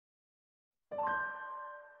Hello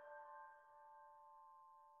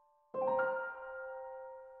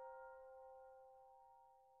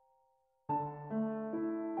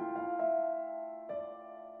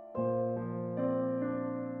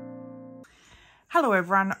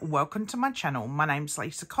everyone, welcome to my channel. My name's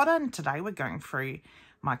Lisa Cotter and today we're going through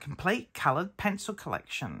my complete coloured pencil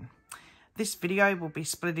collection. This video will be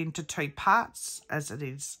split into two parts as it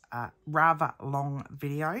is a rather long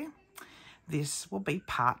video. This will be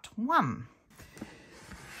part one.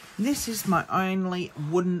 This is my only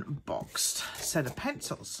wooden boxed set of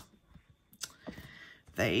pencils.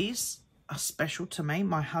 These are special to me.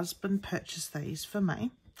 My husband purchased these for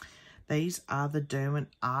me. These are the Derwent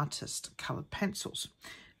Artist coloured pencils.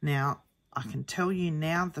 Now, I can tell you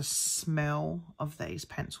now the smell of these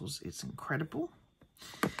pencils is incredible.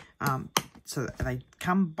 So they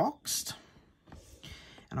come boxed.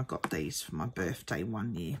 And I got these for my birthday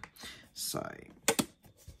one year. So, it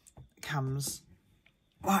comes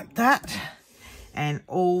like that. And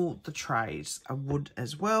all the trays are wood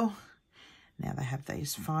as well. Now, they have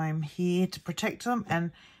these foam here to protect them.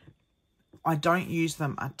 And I don't use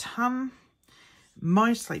them a ton,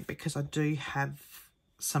 mostly because I do have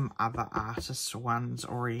some other artist ones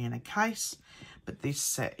already in a case, but this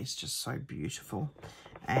set is just so beautiful.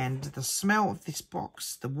 And the smell of this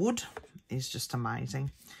box, the wood, is just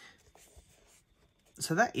amazing.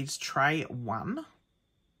 So that is tray one.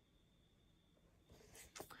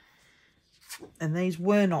 And these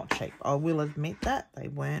were not cheap. I will admit that. They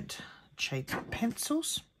weren't cheap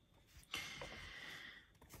pencils.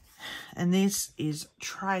 And this is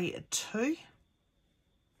tray two.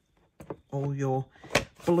 All your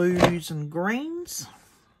blues and greens.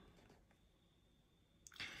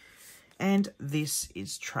 And this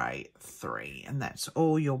is tray three. And that's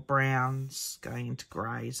all your browns going into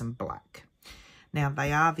greys and black. Now,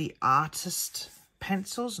 they are the artist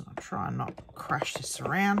pencils. And I'll try and not crash this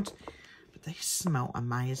around. But they smell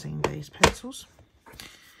amazing, these pencils.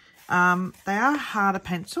 They are a harder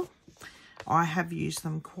pencil. I have used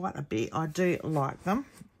them quite a bit. I do like them.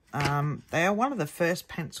 They are one of the first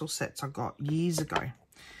pencil sets I got years ago.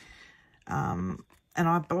 And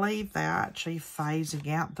I believe they are actually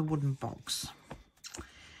phasing out the wooden box.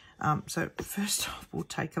 So first off, we'll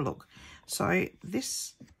take a look. So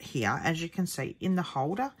this here, as you can see in the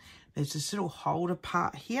holder, there's this little holder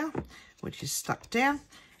part here, which is stuck down.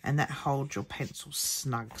 And that holds your pencils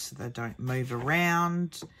snug so they don't move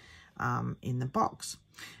around in the box.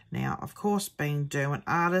 Now, of course, being Derwent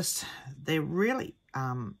artists, they're really,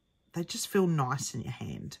 they just feel nice in your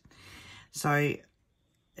hand. So,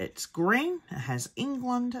 it's green. It has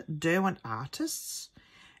England Derwent Artists.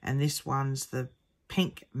 And this one's the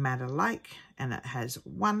Pink Madder Lake. And it has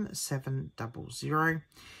 1700.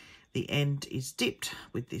 The end is dipped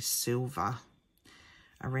with this silver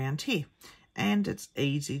around here. And it's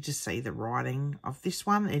easy to see the writing of this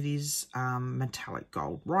one. It is metallic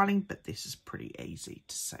gold writing, but this is pretty easy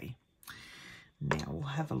to see. Now we'll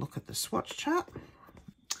have a look at the swatch chart.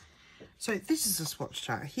 So this is a swatch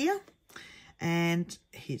chart here. And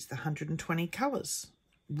here's the 120 colours.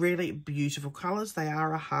 Really beautiful colours. They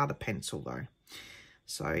are a harder pencil though.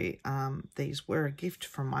 So these were a gift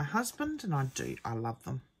from my husband, and I love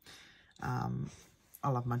them. I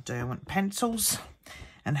love my Derwent pencils.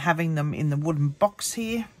 And having them in the wooden box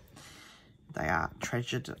here, they are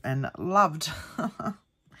treasured and loved.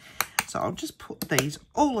 So I'll just put these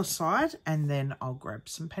all aside and then I'll grab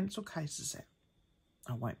some pencil cases out.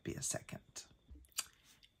 I won't be a second.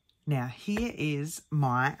 Now here is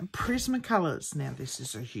my Prismacolors. Now this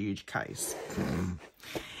is a huge case.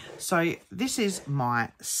 So this is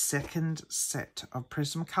my second set of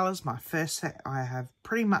Prismacolors. My first set, I have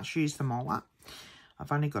pretty much used them all up.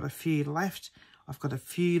 I've only got a few left. I've got a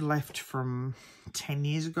few left from 10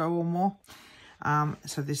 years ago or more.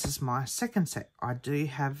 So this is my second set. I do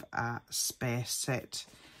have a spare set,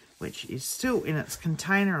 which is still in its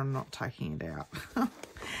container. I'm not taking it out.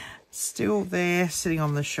 Still there, sitting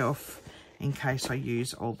on the shelf in case I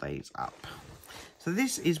use all these up. So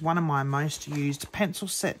this is one of my most used pencil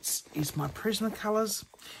sets, is my Prismacolors.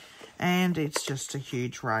 And it's just a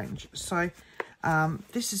huge range. So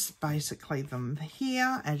this is basically them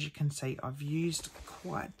here. As you can see, I've used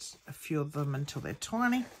quite a few of them until they're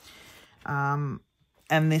tiny. And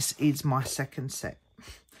this is my second set.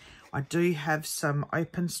 I do have some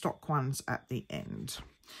open stock ones at the end.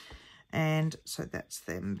 And so that's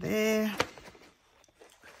them there.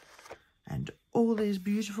 And all these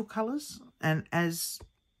beautiful colours. And as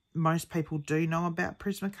most people do know about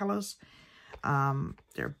Prismacolors,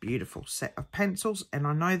 they're a beautiful set of pencils, and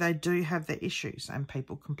I know they do have their issues and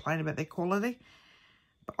people complain about their quality,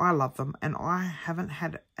 But I love them, and I haven't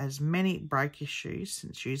had as many break issues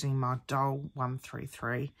since using my Dole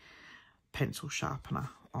 133 pencil sharpener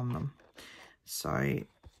on them. So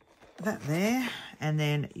that there, and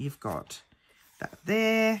then you've got that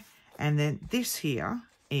there, and then this here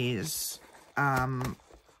is some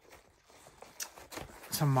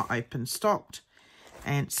of my open stocked,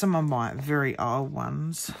 and some of my very old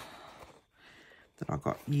ones that I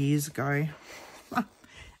got years ago.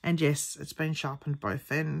 And yes, it's been sharpened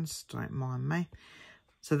both ends, don't mind me.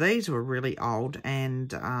 So these were really old,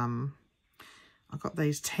 and I got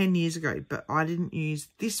these 10 years ago, but I didn't use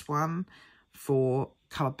this one for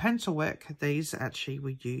coloured pencil work. These actually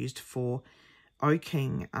were used for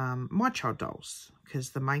oaking my child dolls, because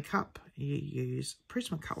the makeup, you use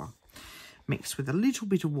Prismacolor mixed with a little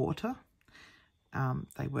bit of water.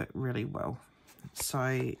 They work really well.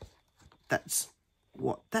 So that's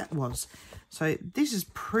what that was. So this is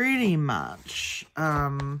pretty much,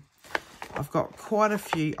 I've got quite a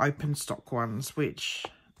few open stock ones, which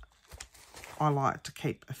I like to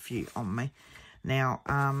keep a few on me. Now,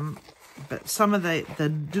 but some of the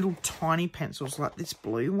little tiny pencils, like this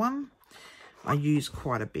blue one, I use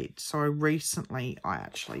quite a bit. So recently I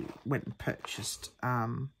actually went and purchased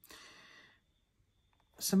some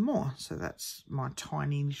more. So that's my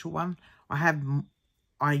tiny little one.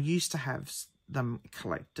 I used to have them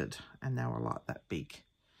collected, and they were like that big.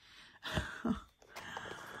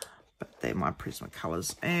 But they're my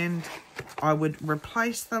Prismacolors, and I would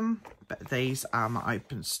replace them, but these are my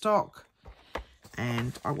open stock,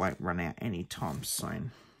 and I won't run out anytime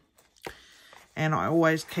soon. And I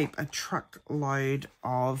always keep a truckload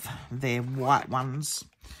of their white ones,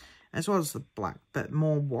 as well as the black, but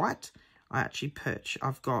more white. I actually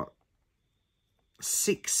I've got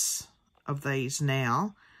 6 of these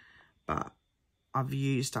now, but I've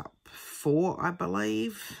used up 4, I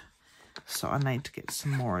believe. So I need to get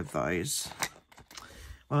some more of those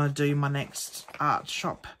when I do my next art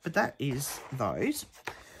shop. But that is those.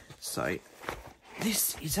 So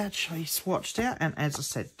this is actually swatched out. And as I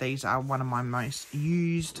said, these are one of my most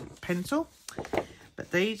used pencil.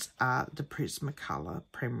 But these are the Prismacolor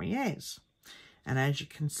Premieres. And as you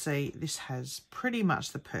can see, this has pretty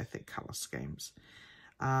much the perfect colour schemes.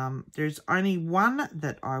 There's only one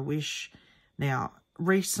that I wish... Now,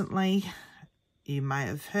 recently, you may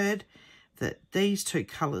have heard that these 2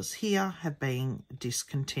 colours here have been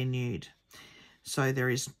discontinued. So there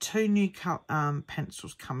is 2 new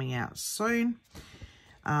pencils coming out soon.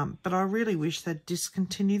 But I really wish they'd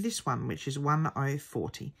discontinue this one, which is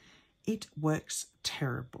 1040. It works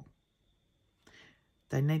terrible.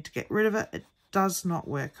 They need to get rid of it. It does not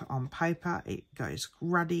work on paper. It goes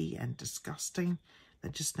ruddy and disgusting. They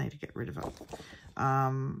just need to get rid of it.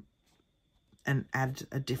 And add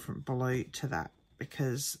a different blue to that,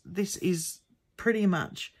 because this is pretty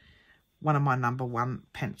much one of my #1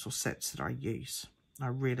 pencil sets that I use. I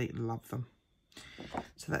really love them.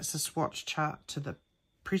 So that's the swatch chart to the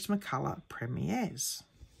Prismacolor Premieres.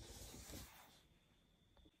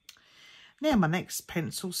 Now my next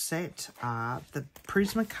pencil set are the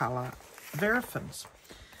Prismacolor Verifins.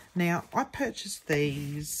 Now I purchased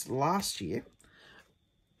these last year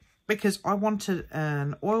because I wanted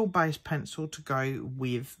an oil-based pencil to go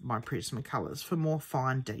with my Prismacolors for more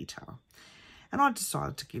fine detail. And I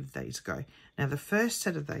decided to give these a go. Now, the first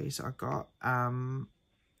set of these I got,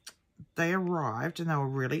 they arrived and they were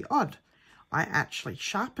really odd. I actually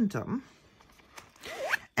sharpened them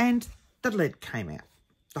and the lead came out.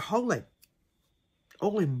 The whole lead,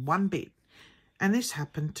 all in one bit. And this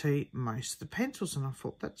happened to most of the pencils, and I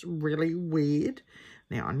thought that's really weird.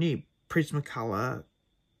 Now, I knew Prismacolor...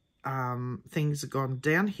 things have gone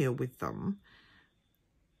downhill with them,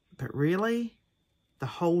 but really the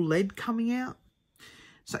whole lead coming out.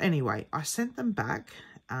 So anyway, I sent them back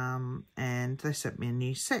and they sent me a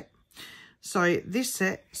new set. So this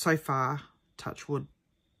set so far, touch wood,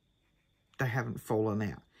 they haven't fallen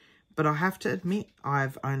out, but I have to admit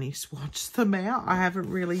I've only swatched them out. I haven't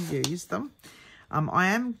really used them. I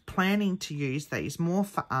am planning to use these more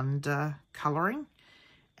for under colouring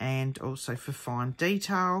and also for fine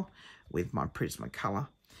detail with my Prismacolor.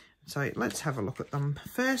 So let's have a look at them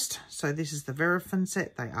first. So this is the Verifin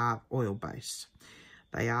set. They are oil-based.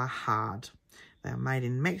 They are hard. They are made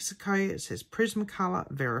in Mexico. It says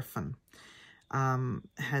Prismacolor Verifin.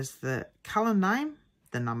 Has the colour name,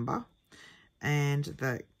 the number, and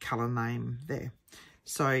the colour name there.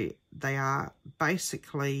 So they are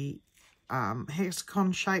basically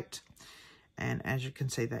hexagon shaped. And as you can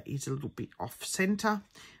see, that is a little bit off centre.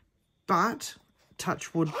 But,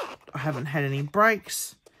 touch wood, I haven't had any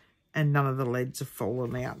breaks and none of the leads have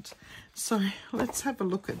fallen out. So, let's have a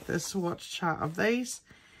look at the swatch chart of these.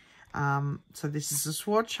 So this is a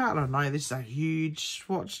swatch chart. I know this is a huge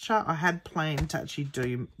swatch chart. I had planned to actually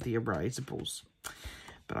do the erasables,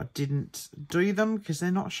 but I didn't do them because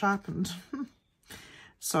they're not sharpened.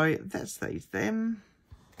 So that's these. They're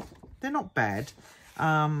not bad,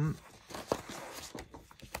 but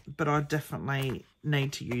I definitely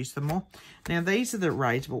need to use them more. Now these are the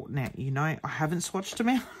erasable. Now, you know, I haven't swatched them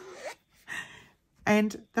out.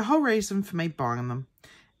 And the whole reason for me buying them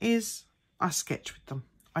is I sketch with them.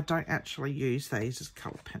 I don't actually use these as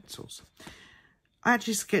colour pencils. I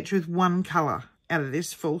actually sketch with one colour out of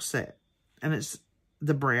this full set, and it's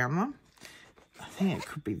the brown one. I think it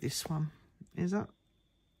could be this one. Is it?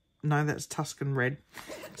 No, that's Tuscan Red.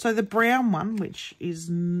 So the brown one, which is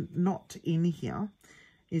not in here,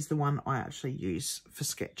 is the one I actually use for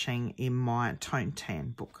sketching in my Tone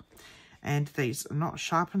Tan book. And these are not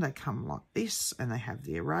sharpened. They come like this, and they have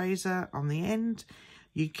the eraser on the end.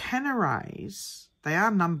 You can erase. They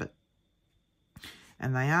are numbered,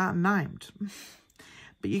 and they are named.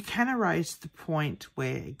 But you can erase the point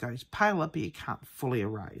where it goes paler, but you can't fully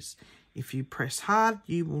erase. If you press hard,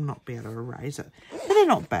 you will not be able to erase it. But they're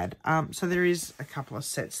not bad. So there is a couple of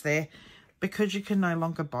sets there, because you can no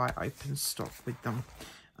longer buy open stock with them.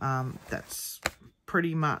 That's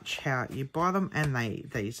pretty much how you buy them, and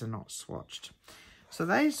these are not swatched. So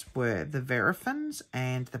these were the Verifins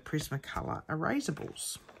and the Prismacolor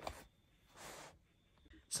erasables.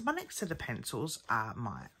 So my next set of pencils are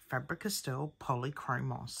my Faber-Castell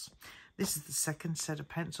Polychromos. This is the second set of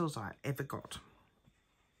pencils I ever got.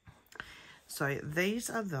 So these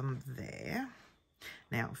are them there.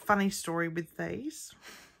 Now, funny story with these.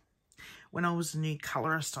 When I was a new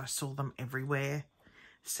colourist, I saw them everywhere.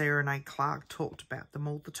 Sarah Nay Clark talked about them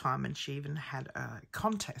all the time, and she even had a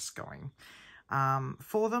contest going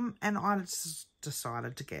for them, and I just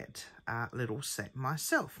decided to get a little set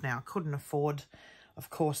myself. Now, I couldn't afford, of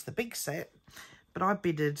course, the big set, but I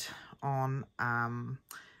bidded on,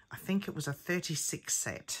 I think it was a 36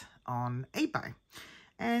 set on eBay,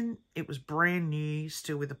 and it was brand new,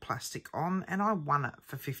 still with the plastic on, and I won it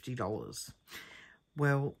for $50.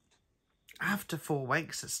 Well, after 4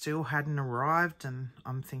 weeks, it still hadn't arrived, and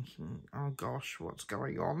I'm thinking, oh gosh, what's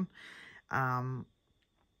going on?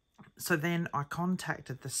 So then I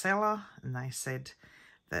contacted the seller, and they said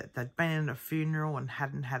that they'd been in a funeral and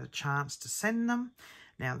hadn't had a chance to send them.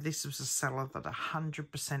 Now, this was a seller that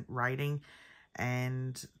 100% rating,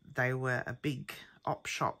 and they were a big op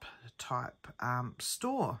shop type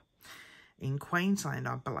store in Queensland,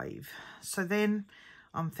 I believe. So then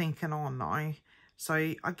I'm thinking, oh no. So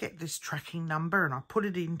I get this tracking number, and I put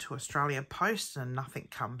it into Australia Post, and nothing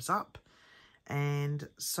comes up. And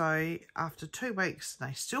so after 2 weeks,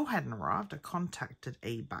 they still hadn't arrived. I contacted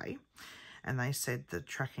eBay, and they said the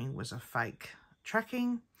tracking was a fake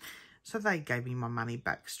tracking. So they gave me my money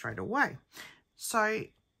back straight away. So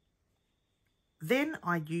then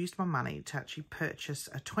I used my money to actually purchase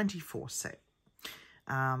a 24 set.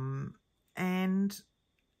 And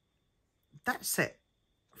that set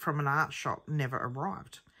from an art shop never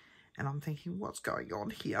arrived. And I'm thinking, what's going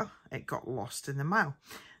on here? It got lost in the mail.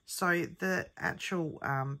 So the actual,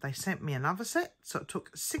 they sent me another set. So it took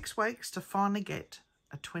 6 weeks to finally get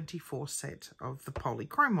a 24 set of the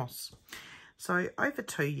Polychromos. So over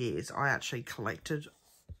 2 years, I actually collected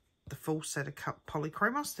the full set of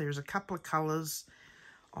Polychromos. There's a couple of colours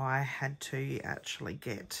I had to actually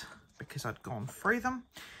get because I'd gone through them,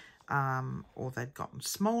 or they'd gotten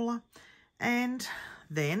smaller. And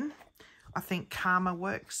then I think karma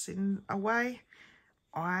works in a way.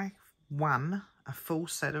 I won a full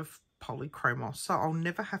set of Polychromos, so I'll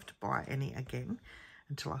never have to buy any again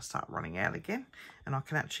until I start running out again, and I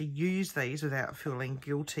can actually use these without feeling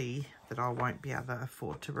guilty that I won't be able to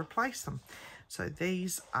afford to replace them. So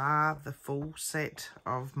these are the full set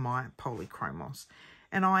of my Polychromos,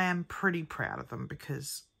 and I am pretty proud of them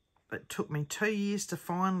because it took me 2 years to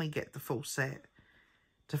finally get the full set,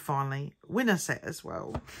 to finally win a set as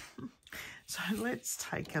well. So let's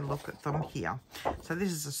take a look at them here. So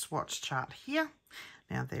this is a swatch chart here.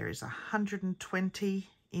 Now there is 120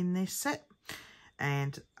 in this set,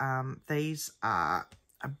 and these are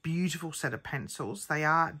a beautiful set of pencils. They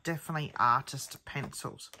are definitely artist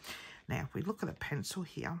pencils. Now if we look at the pencil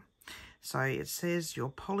here, so it says your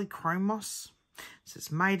Polychromos. So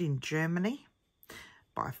it's made in Germany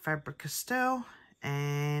by Faber-Castell,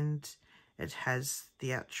 and it has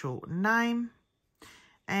the actual name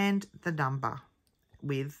and the number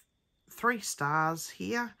with 3 stars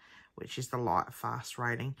here, which is the light fast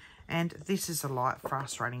rating. And this is a light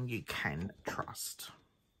fast rating you can trust.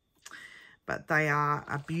 But they are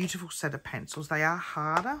a beautiful set of pencils. They are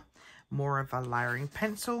harder, more of a layering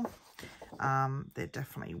pencil. They're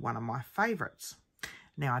definitely one of my favourites.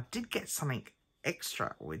 Now, I did get something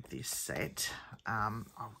extra with this set.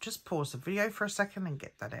 I'll just pause the video for a second and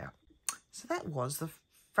get that out. So that was the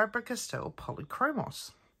Faber-Castell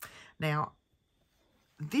Polychromos. Now,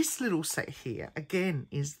 this little set here, again,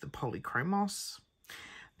 is the Polychromos.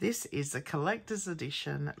 This is a collector's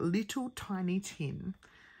edition, little tiny tin,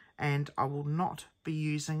 and I will not be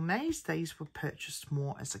using these. These were purchased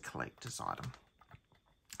more as a collector's item.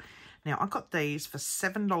 Now, I got these for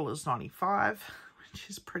 $7.95, which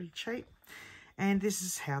is pretty cheap, and this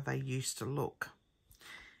is how they used to look.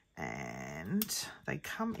 And they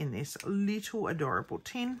come in this little adorable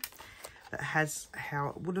tin that has how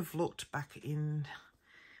it would have looked back in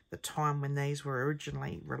the time when these were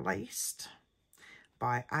originally released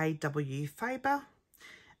by A.W. Faber,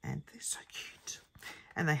 and they're so cute.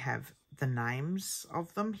 And they have the names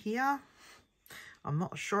of them here. I'm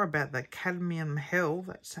not sure about the cadmium hell.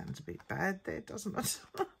 That sounds a bit bad there, doesn't it?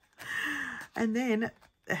 And then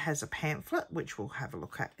it has a pamphlet, which we'll have a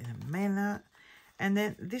look at in a minute. And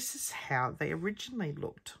then this is how they originally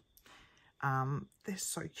looked. They're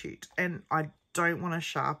so cute. And I don't want to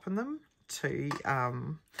sharpen them to...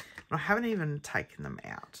 I haven't even taken them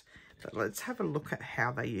out. But let's have a look at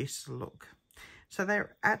how they used to look. So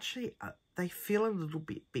they're actually, they feel a little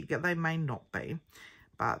bit bigger. They may not be,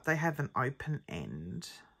 but they have an open end,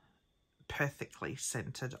 perfectly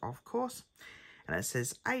centered, of course. And it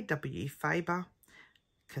says A.W.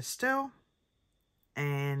 Faber-Castell,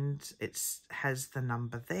 and it has the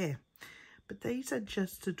number there. But these are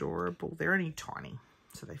just adorable. They're only tiny,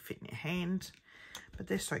 so they fit in your hand, but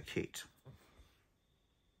they're so cute.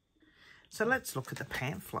 So let's look at the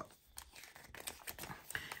pamphlet.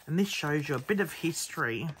 And this shows you a bit of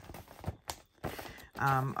history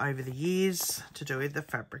over the years to do with the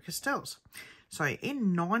Faber-Castells. So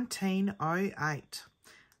in 1908,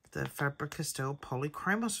 the Faber-Castell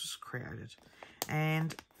Polychromos was created.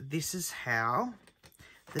 And this is how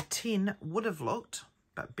the tin would have looked,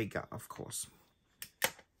 but bigger, of course.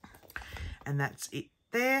 And that's it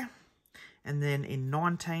there. And then in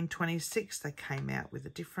 1926, they came out with a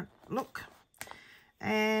different look.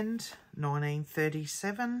 And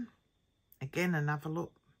 1937, again, another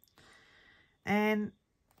look. And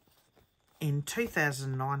in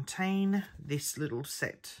 2019, this little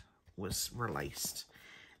set was released.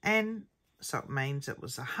 And so it means it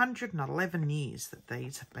was 111 years that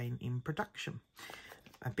these have been in production.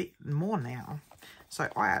 A bit more now. So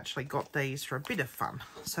I actually got these for a bit of fun.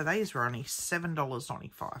 So these were only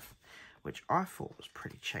 $7.95, which I thought was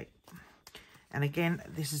pretty cheap. And again,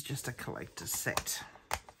 this is just a collector's set.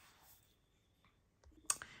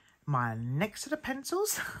 My next set of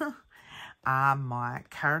pencils are my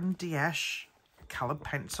Caran d'Ache coloured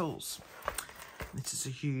pencils. This is a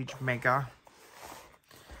huge mega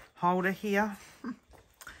holder here.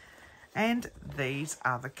 And these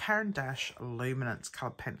are the Caran d'Ache Luminance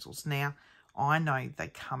coloured pencils. Now, I know they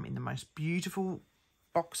come in the most beautiful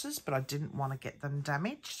boxes, but I didn't want to get them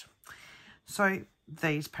damaged. So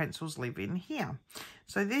these pencils live in here.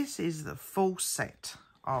 So this is the full set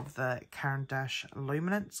of the Caran d'Ache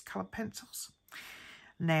Luminance coloured pencils.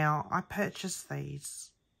 Now, I purchased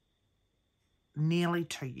these nearly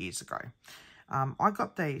 2 years ago. I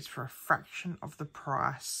got these for a fraction of the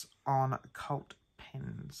price on Cult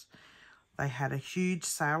pens. They had a huge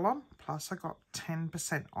sale on, plus I got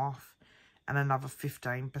 10% off and another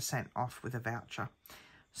 15% off with a voucher.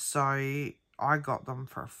 So I got them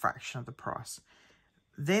for a fraction of the price.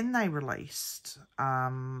 Then they released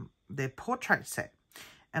their portrait set,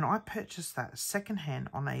 and I purchased that secondhand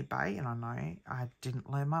on eBay, and I know I didn't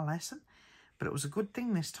learn my lesson, but it was a good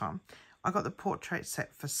thing this time. I got the portrait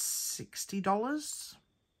set for $60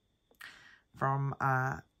 from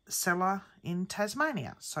a seller in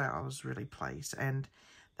Tasmania, so I was really pleased, and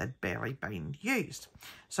they'd barely been used.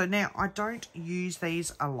 So now I don't use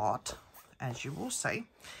these a lot, as you will see,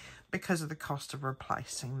 because of the cost of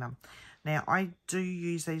replacing them. Now, I do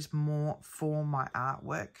use these more for my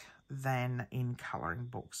artwork than in colouring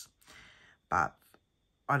books, but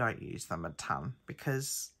I don't use them a ton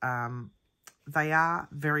because they are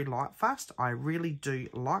very light fast. I really do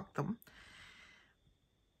like them,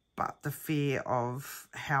 but the fear of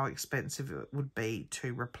how expensive it would be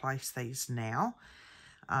to replace these now,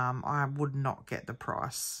 I would not get the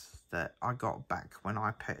price that I got back when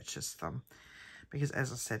I purchased them. Because,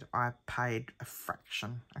 as I said, I paid a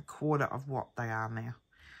fraction, a quarter of what they are now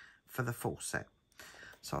for the full set.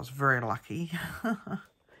 So I was very lucky.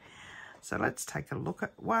 So let's take a look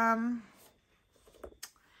at one.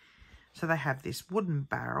 So they have this wooden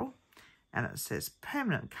barrel, and it says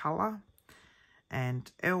permanent colour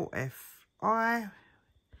and LFI.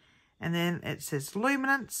 And then it says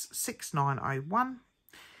luminance 6901.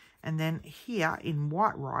 And then here in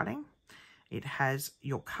white writing, it has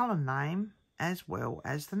your colour name as well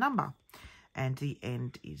as the number. And the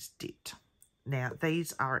end is dipped. Now,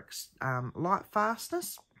 these are light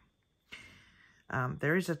fastness.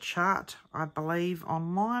 There is a chart, I believe,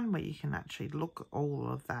 online where you can actually look all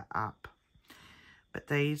of that up. But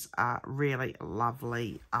these are really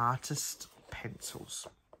lovely artist pencils.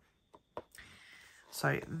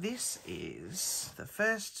 So this is the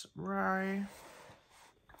first row.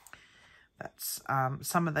 That's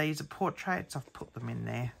some of these are portraits. I've put them in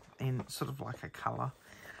there in sort of like a colour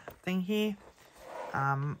thing here.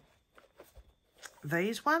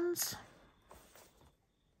 These ones.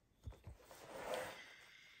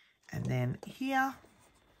 And then here,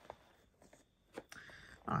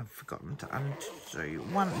 I've forgotten to undo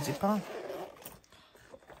one zipper.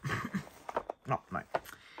 No.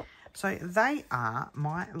 So they are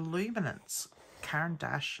my Luminance, Caran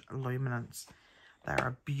d'Ache Luminance. They're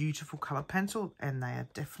a beautiful colour pencil and they are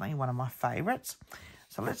definitely one of my favourites.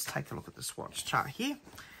 So let's take a look at the swatch chart here.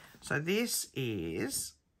 So this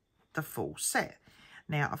is the full set.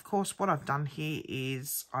 Now, of course, what I've done here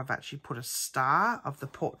is I've actually put a star of the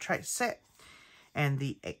portrait set and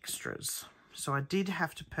the extras. So I did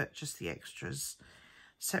have to purchase the extras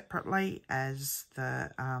separately as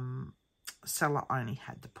the seller only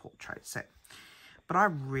had the portrait set. But I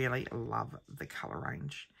really love the colour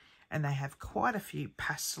range. And they have quite a few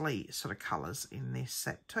pastel-y sort of colours in this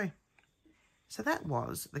set too. So that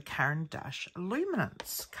was the Caran d'Ache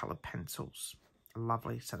Luminance coloured pencils. A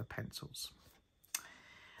lovely set of pencils.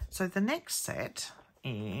 So the next set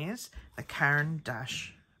is the Caran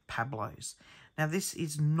d'Ache Pablos. Now this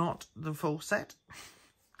is not the full set.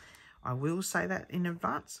 I will say that in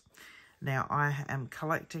advance. Now I am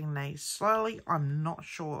collecting these slowly. I'm not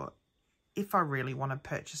sure if I really want to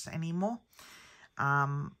purchase any more.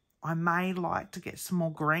 I may like to get some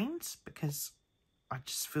more greens because I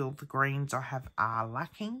just feel the greens I have are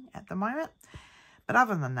lacking at the moment. But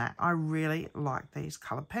other than that, I really like these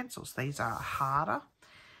coloured pencils. These are harder,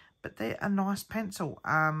 but they're a nice pencil.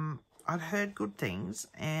 I've heard good things,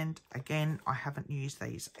 and again, I haven't used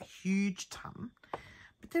these a huge ton,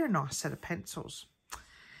 but they're a nice set of pencils.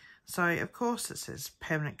 So, of course, it says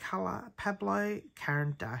permanent colour, Pablo,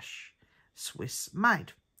 Caran d'Ache, Swiss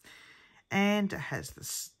made. And it has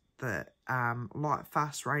the light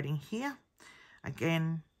fast rating here.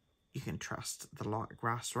 Again, you can trust the light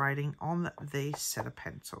grass rating on these set of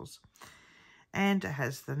pencils. And it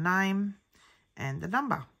has the name and the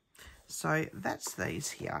number. So that's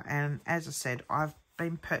these here. And as I said, I've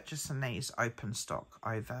been purchasing these open stock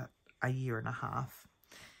over a year and a half.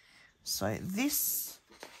 So these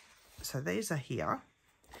are here.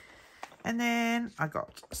 And then I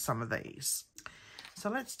got some of these. So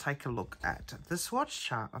let's take a look at the swatch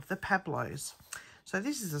chart of the Pablos. So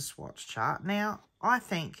this is a swatch chart. Now, I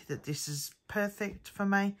think that this is perfect for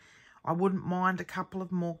me. I wouldn't mind a couple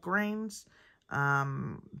of more greens,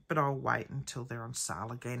 but I'll wait until they're on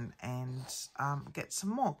sale again and get some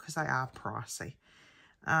more because they are pricey.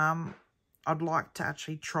 I'd like to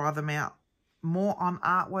actually try them out more on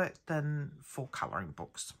artwork than for colouring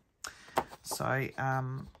books. So,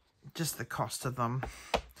 just the cost of them.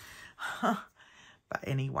 But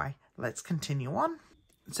anyway, let's continue on.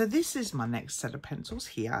 So this is my next set of pencils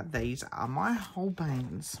here. These are my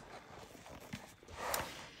holbeins.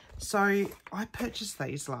 So I purchased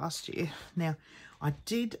these last year. Now, I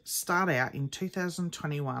did start out in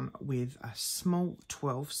 2021 with a small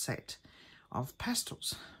 12 set of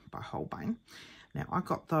pastels by Holbein. Now, I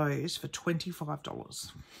got those for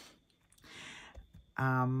 $25.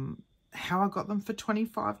 How I got them for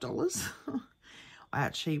 $25? I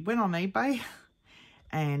actually went on eBay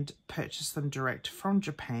and purchased them direct from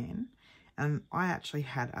Japan, and I actually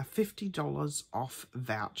had a $50 off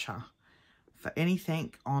voucher for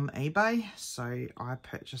anything on eBay, so I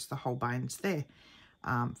purchased the Holbeins there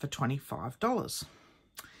for $25.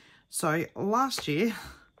 So last year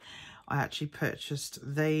I actually purchased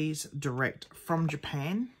these direct from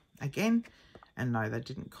Japan again, and no, they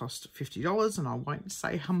didn't cost $50, and I won't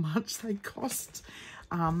say how much they cost.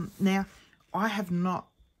 Now,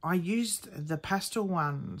 I used the pastel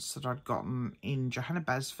ones that I'd gotten in Johanna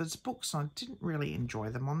Basford's books, and I didn't really enjoy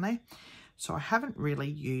them on there. So I haven't really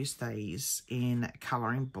used these in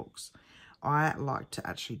colouring books. I like to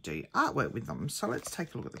actually do artwork with them. So let's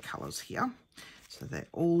take a look at the colours here. So they're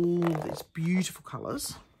all these beautiful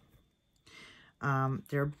colours.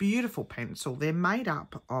 They're a beautiful pencil. They're made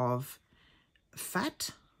up of fat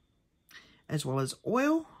as well as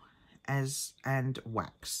oil and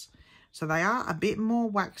wax. So they are a bit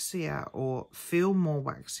more waxier, or feel more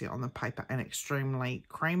waxier on the paper, and extremely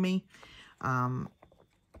creamy.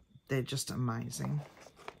 They're just amazing.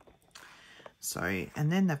 So,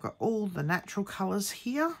 and then they've got all the natural colours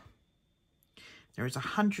here. There is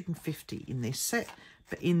 150 in this set,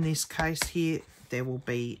 but in this case here, there will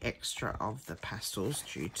be extra of the pastels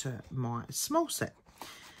due to my small set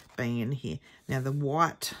being in here. Now, the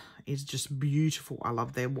white is just beautiful. I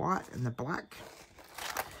love their white and the black.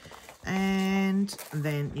 And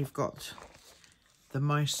then you've got the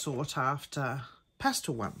most sought after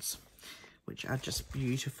pastel ones, which are just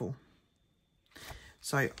beautiful.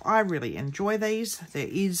 So I really enjoy these. There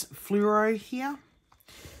is fluoro here,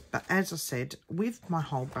 but as I said, with my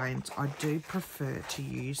holbeins, I do prefer to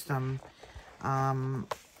use them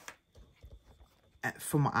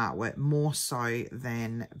for my artwork more so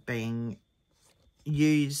than being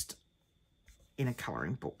used in a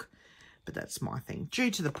colouring book. But that's my thing.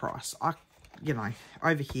 Due to the price, you know,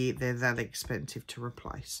 over here, they're that expensive to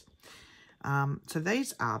replace. So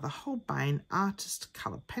these are the Holbein Artist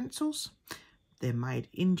Coloured Pencils. They're made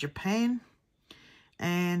in Japan.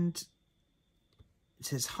 And it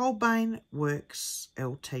says Holbein Works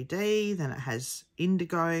Ltd. Then it has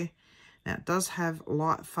indigo. Now, it does have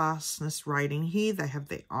light fastness rating here. They have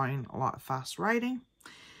their own light fast rating.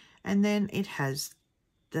 And then it has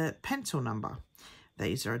the pencil number.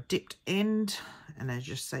 These are a dipped end, and as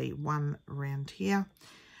you see, one around here.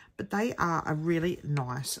 But they are a really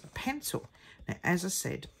nice pencil. Now, as I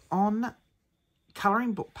said, on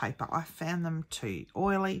colouring book paper, I found them too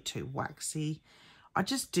oily, too waxy. I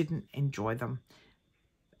just didn't enjoy them.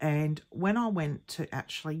 And when I went to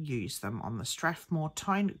actually use them on the Strathmore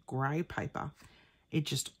toned grey paper, it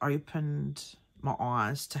just opened my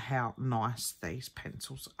eyes to how nice these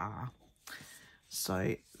pencils are.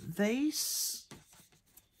 So this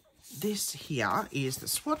here is the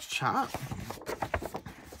swatch chart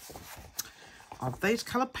of these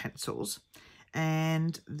coloured pencils,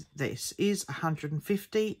 and this is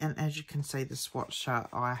 150, and as you can see, the swatch chart,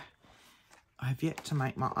 I have yet to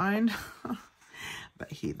make my own, but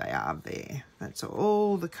here they are there. That's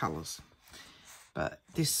all the colours. But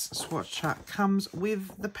this swatch chart comes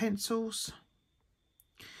with the pencils,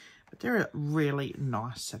 but they're a really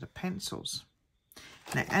nice set of pencils.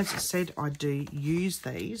 Now, as I said, I do use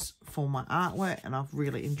these for my artwork, and I've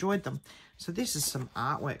really enjoyed them. So this is some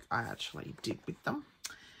artwork I actually did with them.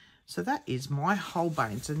 So that is my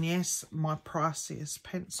Holbeins, and yes, my priciest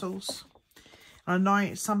pencils. I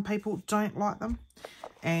know some people don't like them,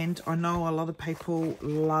 and I know a lot of people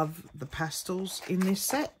love the pastels in this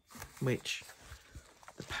set, which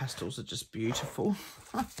the pastels are just beautiful.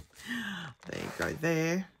 There you go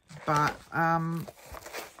there. But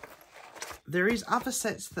there is other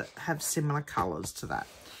sets that have similar colours to that.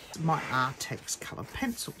 My Artex coloured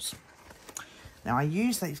pencils. Now, I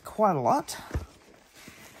use these quite a lot,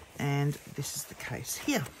 and this is the case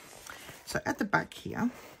here. So at the back here,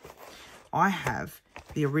 I have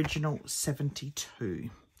the original 72.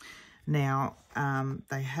 Now,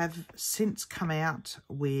 they have since come out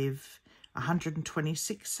with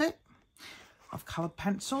 126 set of coloured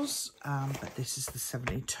pencils, but this is the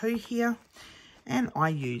 72 here. And I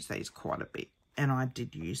use these quite a bit, and I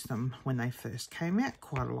did use them when they first came out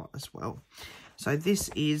quite a lot as well. So this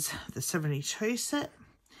is the 72 set,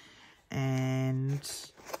 and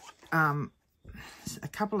a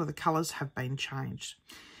couple of the colours have been changed.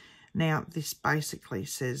 Now, this basically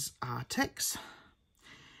says Artex,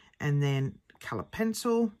 and then colour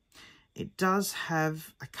pencil. It does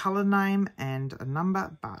have a colour name and a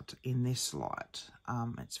number, but in this light,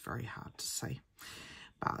 it's very hard to see.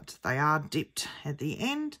 But they are dipped at the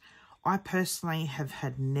end. I personally have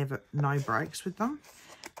had no breaks with them,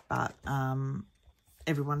 but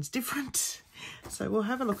everyone's different. So we'll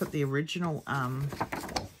have a look at the original.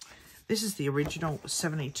 This is the original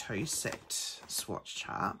 72 set swatch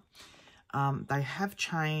chart. They have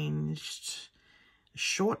changed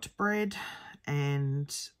shortbread,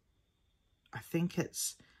 and I think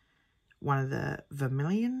it's one of the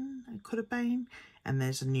vermilion, it could have been. And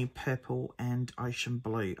there's a new purple and ocean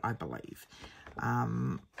blue, I believe.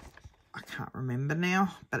 I can't remember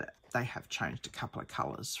now, but they have changed a couple of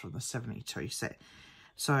colours from the 72 set.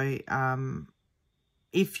 So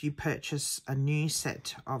if you purchase a new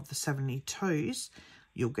set of the 72s,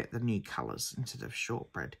 you'll get the new colours instead of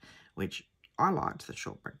shortbread, which I liked the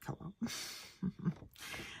shortbread colour.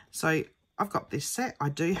 So I've got this set. I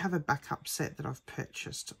do have a backup set that I've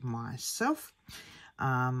purchased myself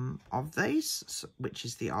of these, which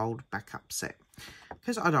is the old backup set,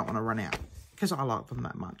 because I don't want to run out, because I like them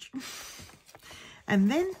that much. And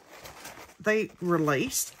then they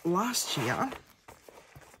released last year.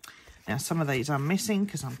 Now, some of these are missing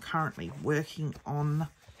because I'm currently working on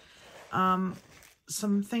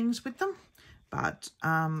some things with them. But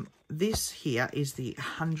this here is the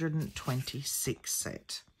 126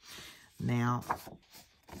 set. Now,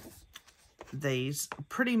 these are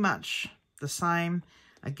pretty much the same.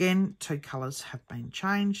 Again, 2 colours have been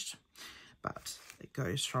changed, but it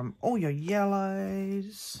goes from all your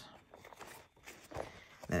yellows,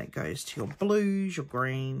 then it goes to your blues, your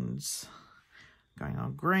greens, going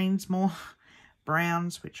on greens more,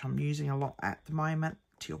 browns, which I'm using a lot at the moment,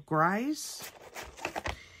 to your greys,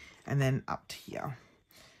 and then up to here,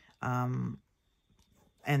 and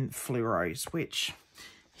fluoros, which,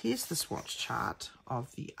 here's the swatch chart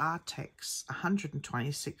of the Artex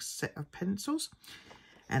 126 set of pencils.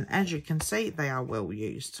 And as you can see, they are well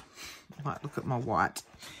used. Like, look at my white.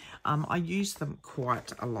 I use them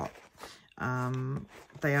quite a lot.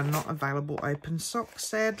 They are not available open sock,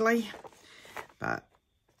 sadly. But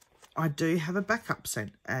I do have a backup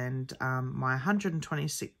set. And my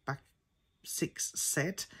 126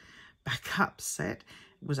 backup set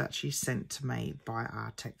was actually sent to me by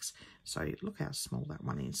Artex. So look how small that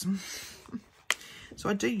one is. So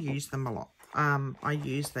I do use them a lot. I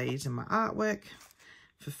use these in my artwork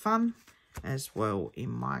for fun, as well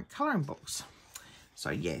in my colouring books.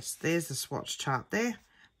 So yes, there's the swatch chart there.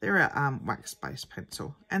 They're a wax-based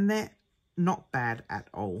pencil, and they're not bad at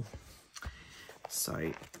all.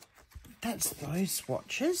 So that's those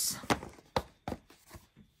swatches. And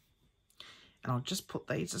I'll just put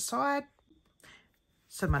these aside.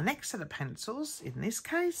 So my next set of pencils, in this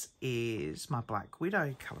case, is my Black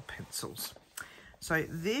Widow colour pencils. So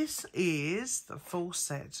this is the full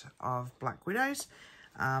set of Black Widows.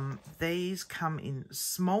 These come in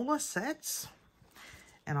smaller sets,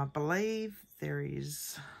 and I believe there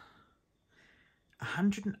is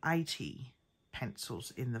 180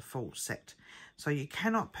 pencils in the full set. So you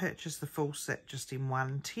cannot purchase the full set just in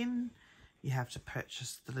one tin. You have to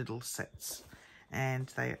purchase the little sets,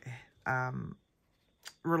 and they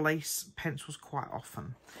release pencils quite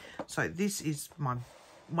often. So this is one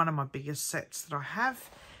of my biggest sets that I have.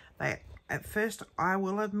 At first, I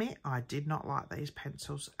will admit, I did not like these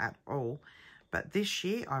pencils at all. But this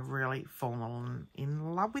year, I've really fallen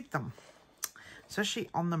in love with them. Especially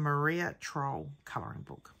on the Maria Troll colouring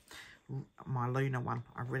book. My Luna one.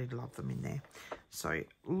 I really love them in there. So,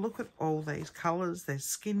 look at all these colours. There's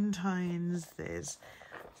skin tones. There's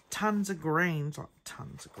tons of greens. Like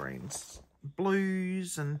tons of greens.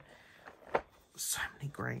 Blues and so many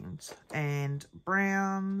greens. And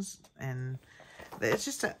browns and... it's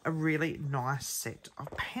just a really nice set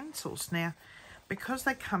of pencils. Now, because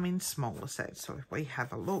they come in smaller sets, so if we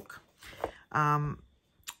have a look,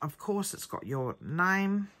 of course, it's got your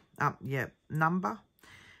name, number,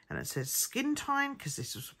 and it says skin tone, because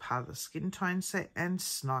this was part of the skin tone set, and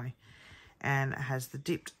snow. And it has the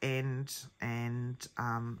dipped end and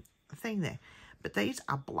the thing there. But these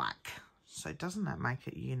are black, so doesn't that make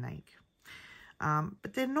it unique?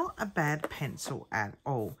 But they're not a bad pencil at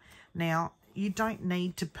all. Now, you don't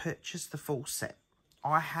need to purchase the full set.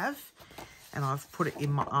 I have, and I've put it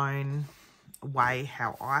in my own way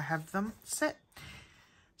how I have them set.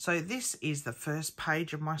 So this is the first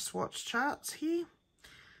page of my swatch charts here.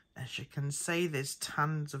 As you can see, there's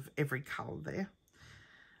tons of every colour there.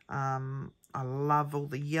 I love all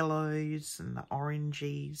the yellows and the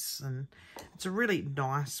oranges, and it's a really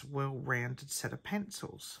nice, well-rounded set of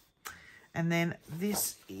pencils. And then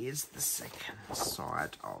this is the second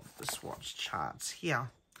side of the swatch charts here.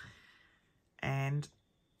 And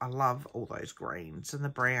I love all those greens and the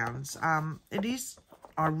browns.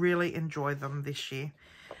 I really enjoy them this year.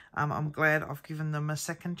 I'm glad I've given them a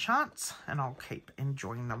second chance, and I'll keep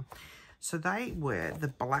enjoying them. So they were the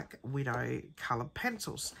Black Widow coloured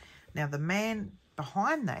pencils. Now, the man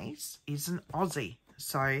behind these is an Aussie.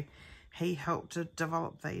 So he helped to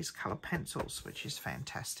develop these coloured pencils, which is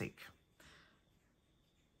fantastic.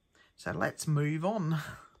 So let's move on.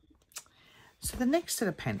 So the next set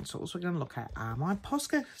of pencils we're going to look at are my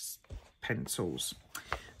Posca pencils.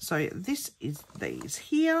 So this is these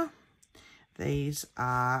here. These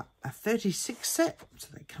are a 36 set. So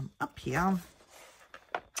they come up here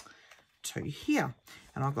to here.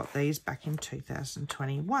 And I got these back in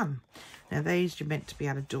 2021. Now these, you're meant to be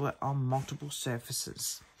able to do it on multiple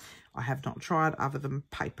surfaces. I have not tried other than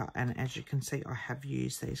paper. And as you can see, I have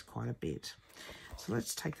used these quite a bit. So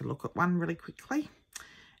let's take a look at one really quickly.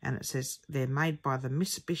 And it says they're made by the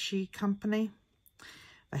Mitsubishi company.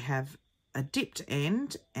 They have a dipped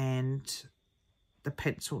end, and the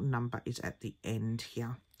pencil number is at the end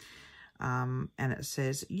here. And it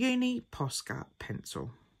says Uni Posca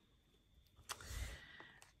pencil.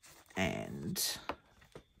 And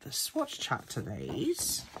the swatch chart to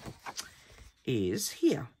these is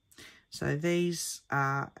here. So these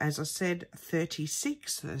are, as I said,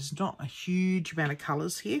 36. There's not a huge amount of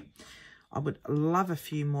colours here. I would love a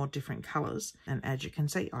few more different colours. And as you can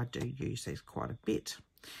see, I do use these quite a bit.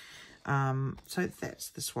 So that's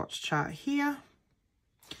the swatch chart here.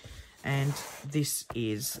 And this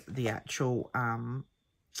is the actual,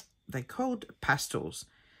 they're called pastels,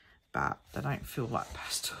 but they don't feel like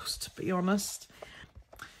pastels, to be honest.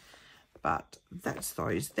 But that's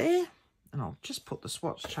those there. And I'll just put the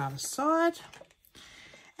swatch chart aside.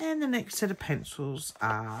 And the next set of pencils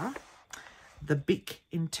are the Bic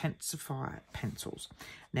Intensify pencils.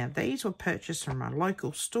 Now, these were purchased from my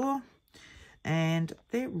local store, and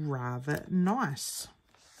they're rather nice.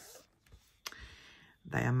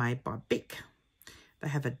 They are made by Bic. They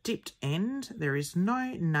have a dipped end. There is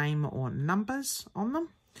no name or numbers on them,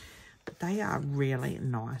 but they are really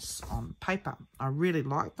nice on paper. I really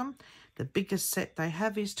like them. The biggest set they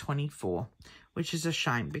have is 24, which is a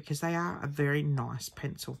shame because they are a very nice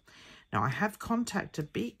pencil. Now, I have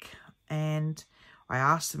contacted Bic and I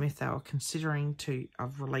asked them if they were considering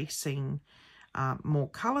releasing more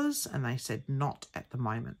colours, and they said not at the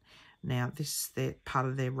moment. Now, they're part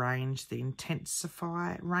of their range, the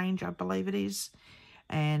Intensify range, I believe it is.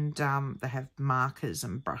 And they have markers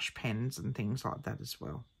and brush pens and things like that as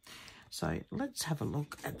well. So let's have a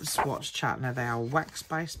look at the swatch chart. Now, they are a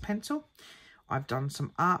wax-based pencil. I've done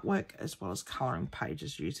some artwork as well as colouring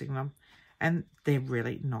pages using them, and they're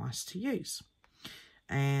really nice to use.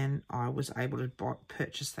 And I was able to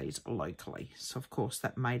purchase these locally. So, of course,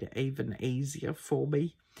 that made it even easier for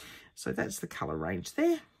me. So that's the colour range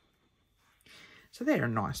there. So they're a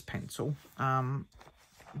nice pencil.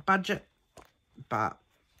 Budget, but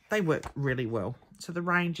they work really well. So the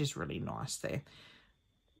range is really nice there.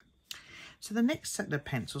 So the next set of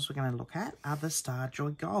pencils we're going to look at are the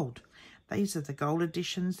Starjoy Gold. These are the gold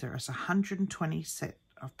editions. There is 120 set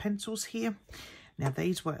of pencils here. Now,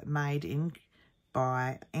 these were made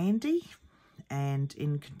by Andy and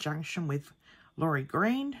in conjunction with Laurie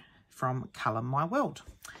Green from Colour My World.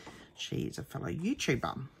 She is a fellow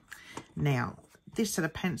YouTuber. Now, this set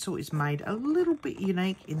of pencil is made a little bit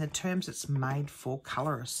unique in the terms it's made for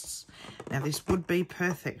colourists. Now, this would be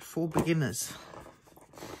perfect for beginners.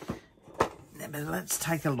 Now, but let's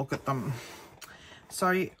take a look at them.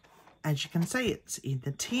 So, as you can see, it's in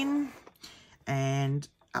the tin, and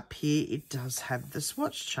up here it does have the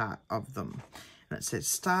swatch chart of them. And it says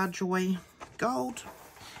Starjoy Gold,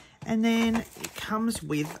 and then it comes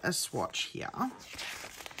with a swatch here,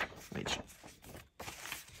 which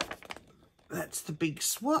that's the big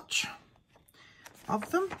swatch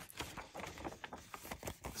of them.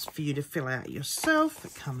 It's for you to fill out yourself.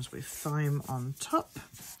 It comes with foam on top,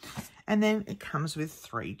 and then it comes with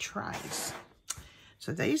 3 trays.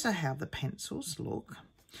 So these are how the pencils look,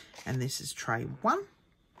 and this is tray 1.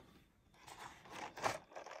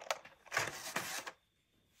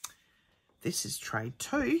 This is tray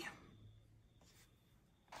 2.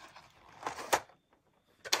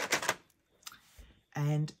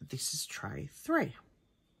 And this is tray 3.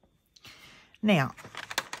 Now,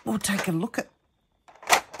 we'll take a look at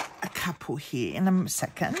a couple here in a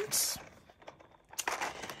second.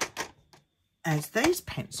 As these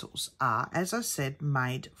pencils are, as I said,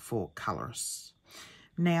 made for colourists.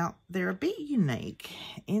 Now, they're a bit unique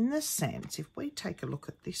in the sense, if we take a look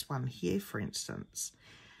at this one here, for instance,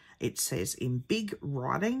 it says in big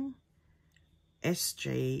writing,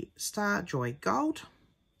 SG Starjoy Gold,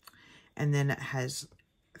 and then it has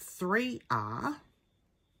 3R,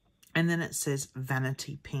 and then it says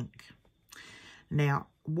Vanity Pink. Now,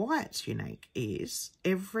 why it's unique is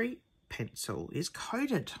every pencil is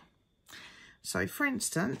coded. So, for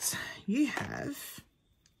instance, you have,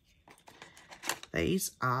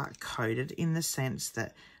 these are coded in the sense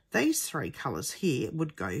that these 3 colours here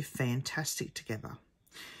would go fantastic together.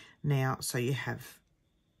 Now, so you have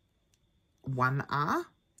 1R,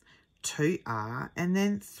 2R, and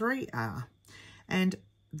then 3R. And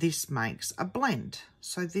this makes a blend.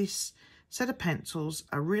 So this set of pencils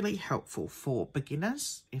are really helpful for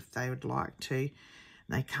beginners if they would like to.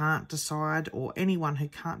 They can't decide, or anyone who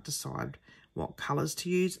can't decide what colours to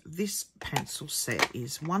use. This pencil set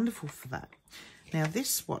is wonderful for that. Now, this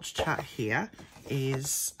swatch chart here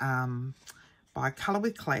is by Colour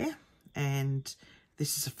with Claire, and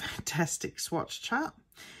this is a fantastic swatch chart.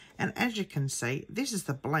 And as you can see, this is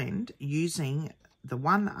the blend using the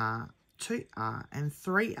 1R, 2R, and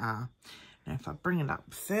 3R. Now, if I bring it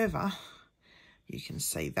up further, you can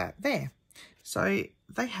see that there. So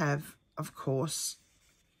they have, of course,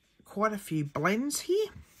 quite a few blends here.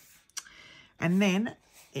 And then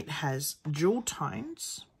it has dual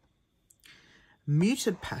tones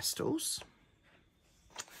muted pastels,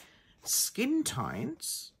 skin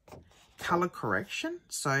tones, colour correction.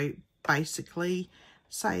 So basically,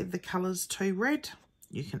 say the colour's too red,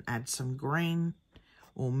 you can add some green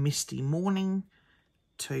or misty morning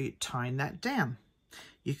to tone that down.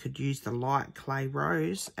 You could use the light clay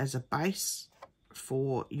rose as a base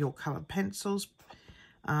for your coloured pencils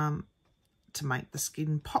to make the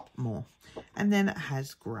skin pop more. And then it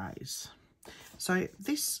has greys. So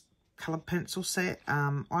this coloured pencil set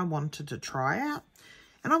I wanted to try out,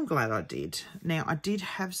 and I'm glad I did. Now, I did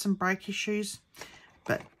have some break issues,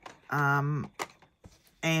 but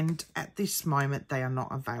and at this moment they are not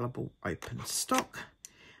available open stock.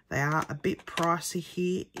 They are a bit pricey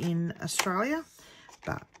here in Australia,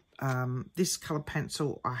 but this colour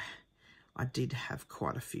pencil, I did have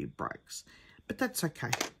quite a few breaks, but that's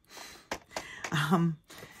okay.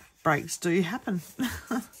 Breaks do happen.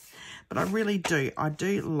 But I really do. I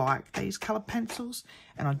do like these colour pencils,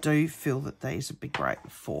 and I do feel that these would be great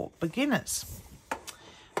for beginners.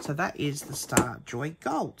 So that is the Star Joy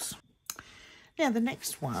Golds. Now the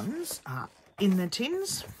next ones are in the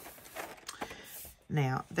tins.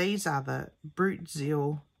 Now these are the Brute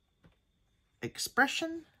Zeal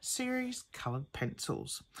Expression series coloured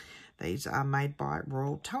pencils. These are made by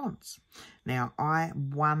Royal Talents. Now I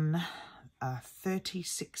won a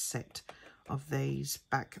 36 set of these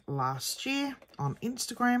back last year on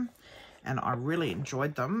Instagram, and I really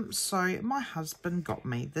enjoyed them. So my husband got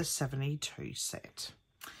me the 72 set,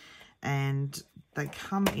 and they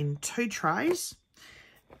come in 2 trays,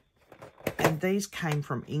 and these came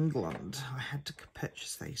from England. I had to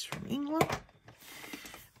purchase these from England,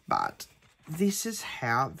 but this is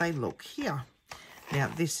how they look here.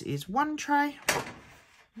 Now this is 1 tray.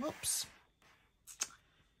 Whoops.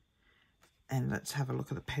 And let's have a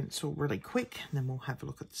look at the pencil really quick, and then we'll have a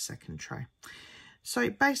look at the second tray. So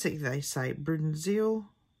basically they say Brute Zeal,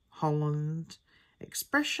 Holland,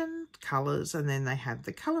 Expression, colours, and then they have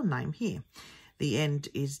the colour name here. The end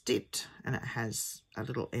is dipped, and it has a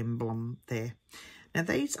little emblem there. Now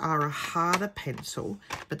these are a harder pencil,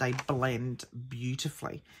 but they blend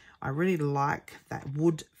beautifully. I really like that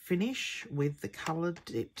wood finish with the colour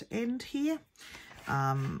dipped end here.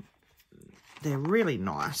 They're really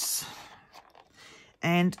nice.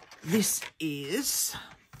 And this is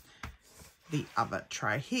the other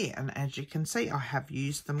tray here. And as you can see, I have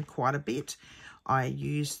used them quite a bit. I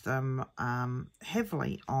used them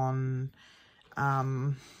heavily on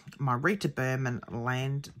my Rita Berman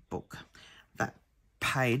land book, that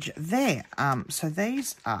page there. So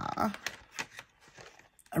these are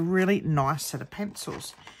a really nice set of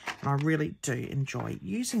pencils, and I really do enjoy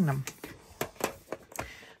using them.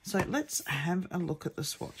 So let's have a look at the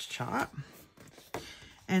swatch chart.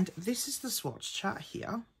 And this is the swatch chart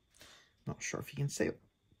here. Not sure if you can see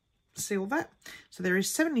all that. So there is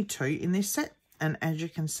 72 in this set. And as you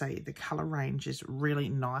can see, the colour range is really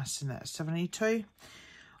nice in that 72.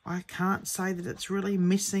 I can't say that it's really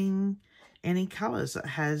missing any colours. It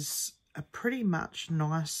has a pretty much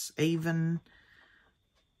nice, even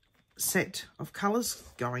set of colours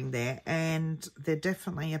going there. And they're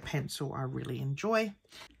definitely a pencil I really enjoy.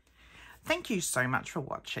 Thank you so much for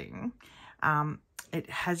watching. It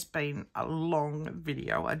has been a long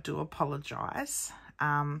video. I do apologise.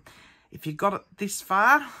 If you got it this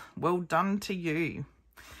far, well done to you.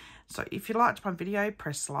 So if you liked my video,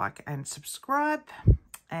 press like and subscribe,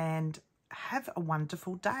 and have a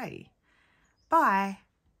wonderful day. Bye.